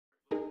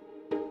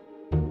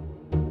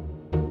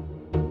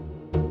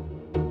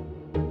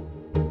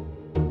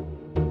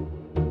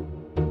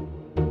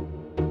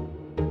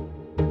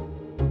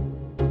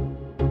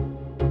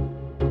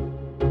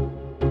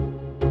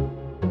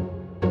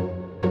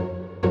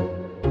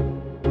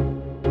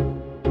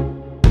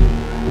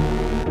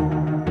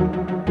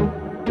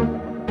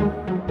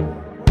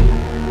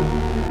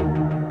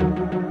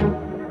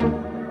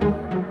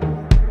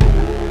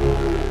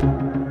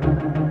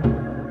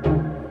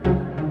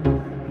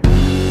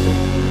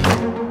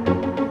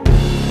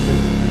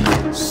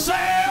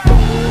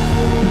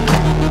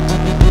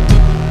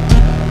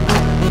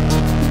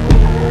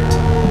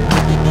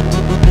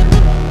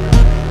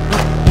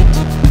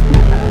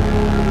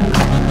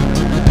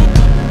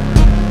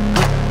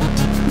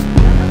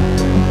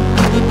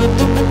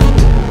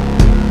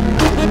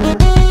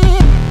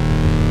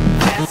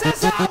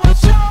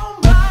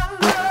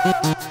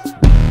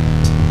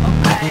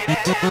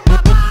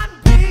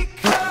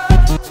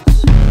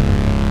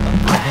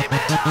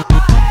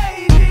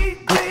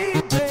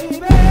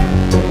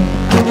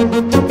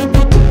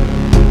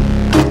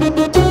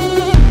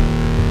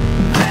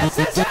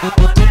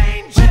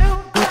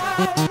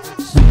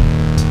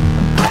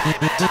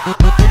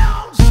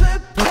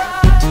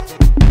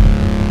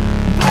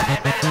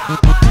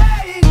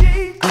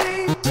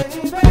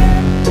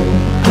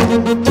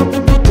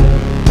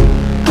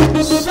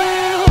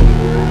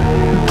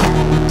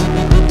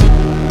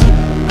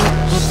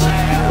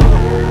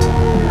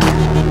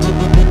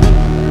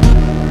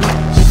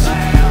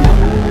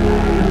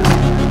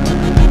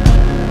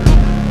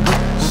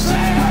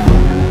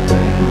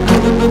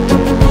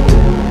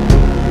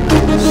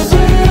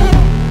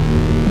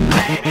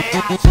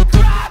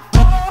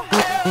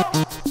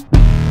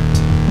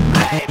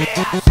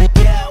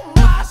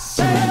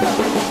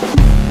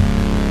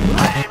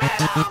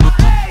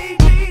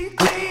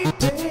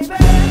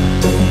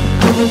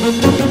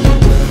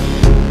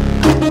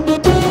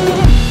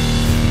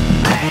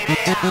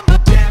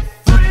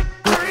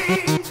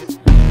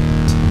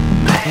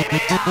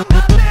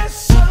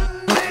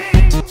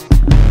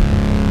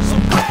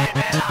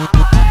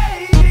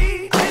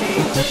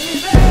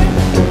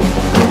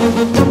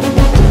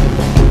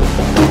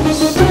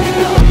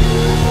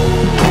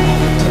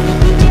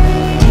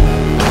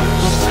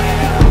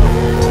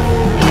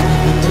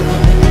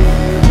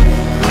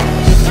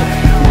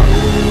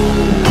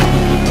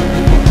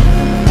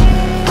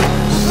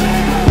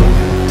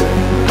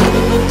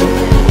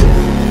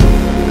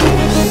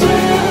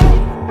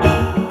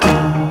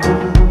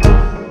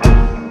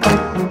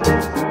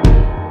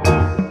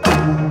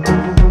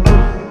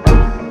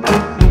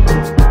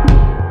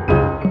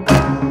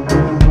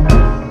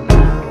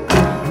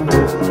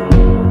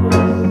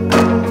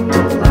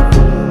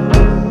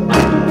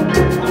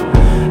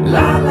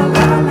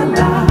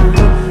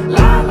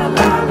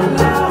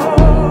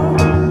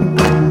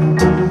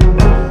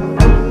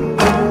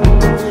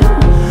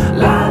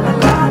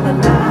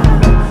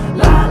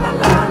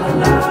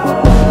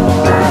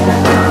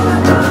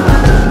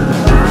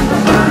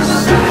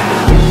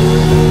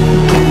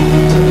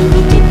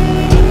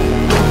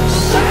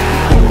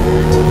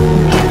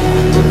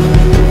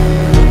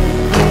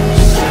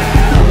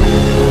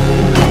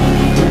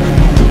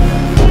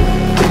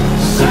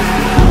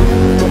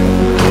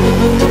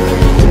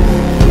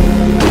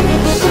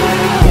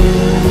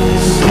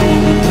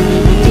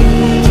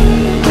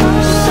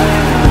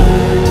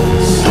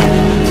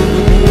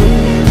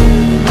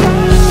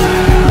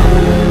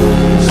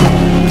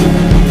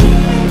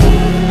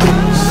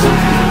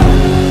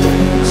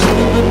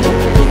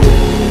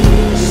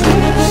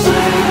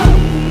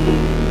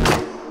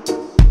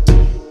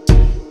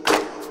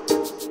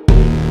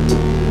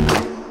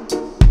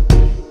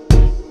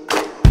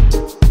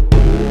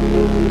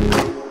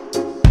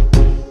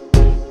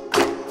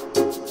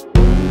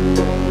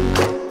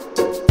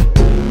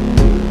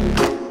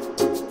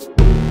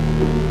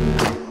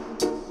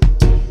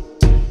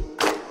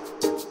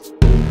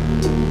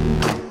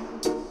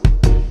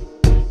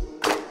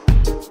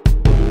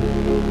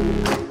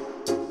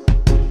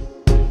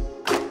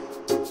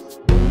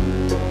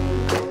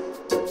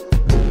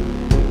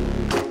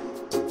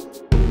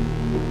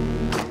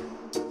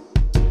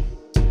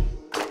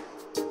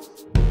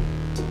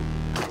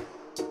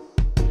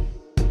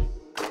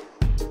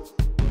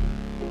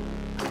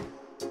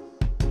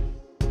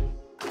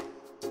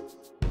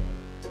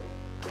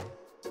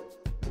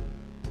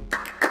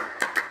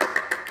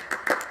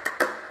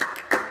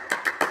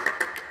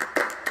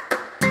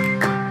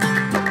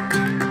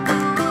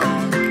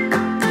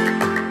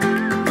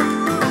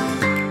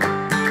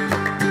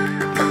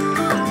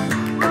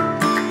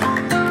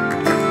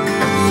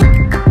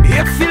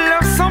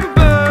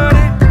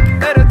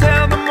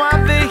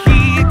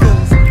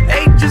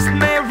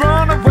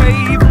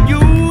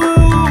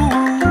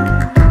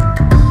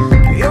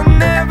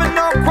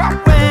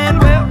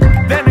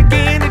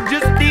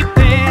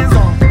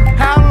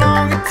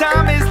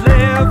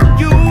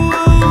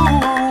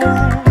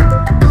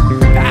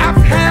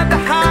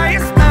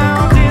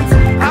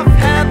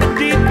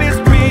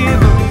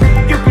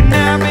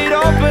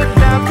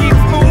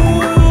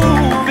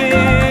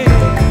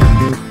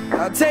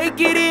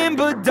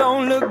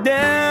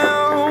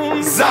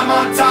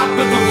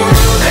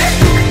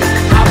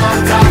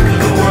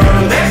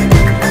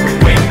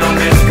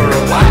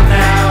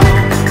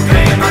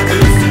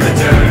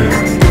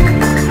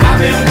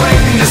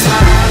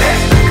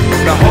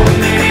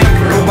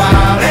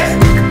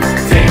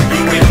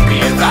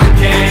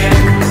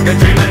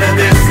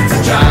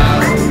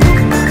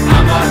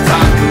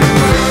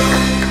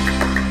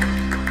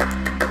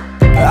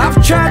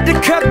Tried to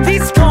cut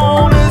these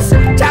corners,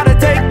 tried to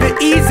take the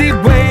easy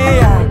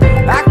way out.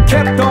 I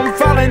kept on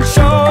falling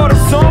short of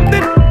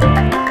something.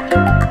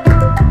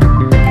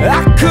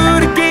 I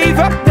could've gave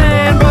up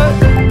then, but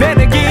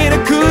then again I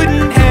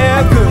couldn't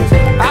have, 'cause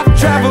I've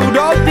traveled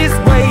all this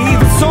way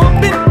for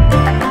something.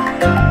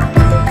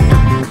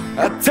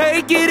 I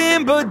take it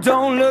in but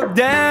don't look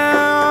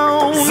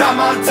down. 'Cause I'm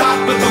on top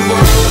of the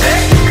world,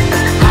 hey.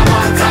 I'm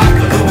on top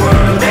of the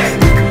world, hey.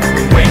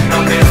 Been waiting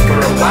on this for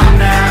a while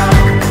now.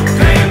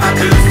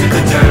 To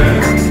the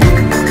dirt.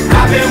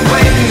 I've been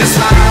waiting to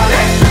smile,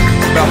 eh?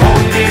 Been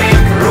holding it in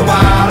for a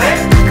while, eh?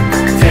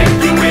 Take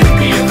you with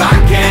me if I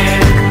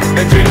can.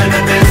 Been dreaming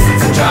of this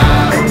since a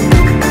child.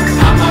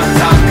 I'm on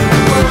top of the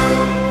world.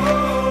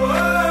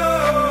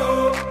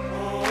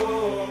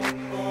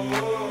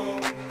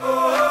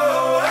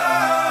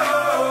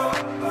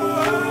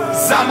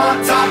 'Cause I'm on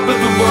top of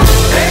the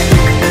world, eh?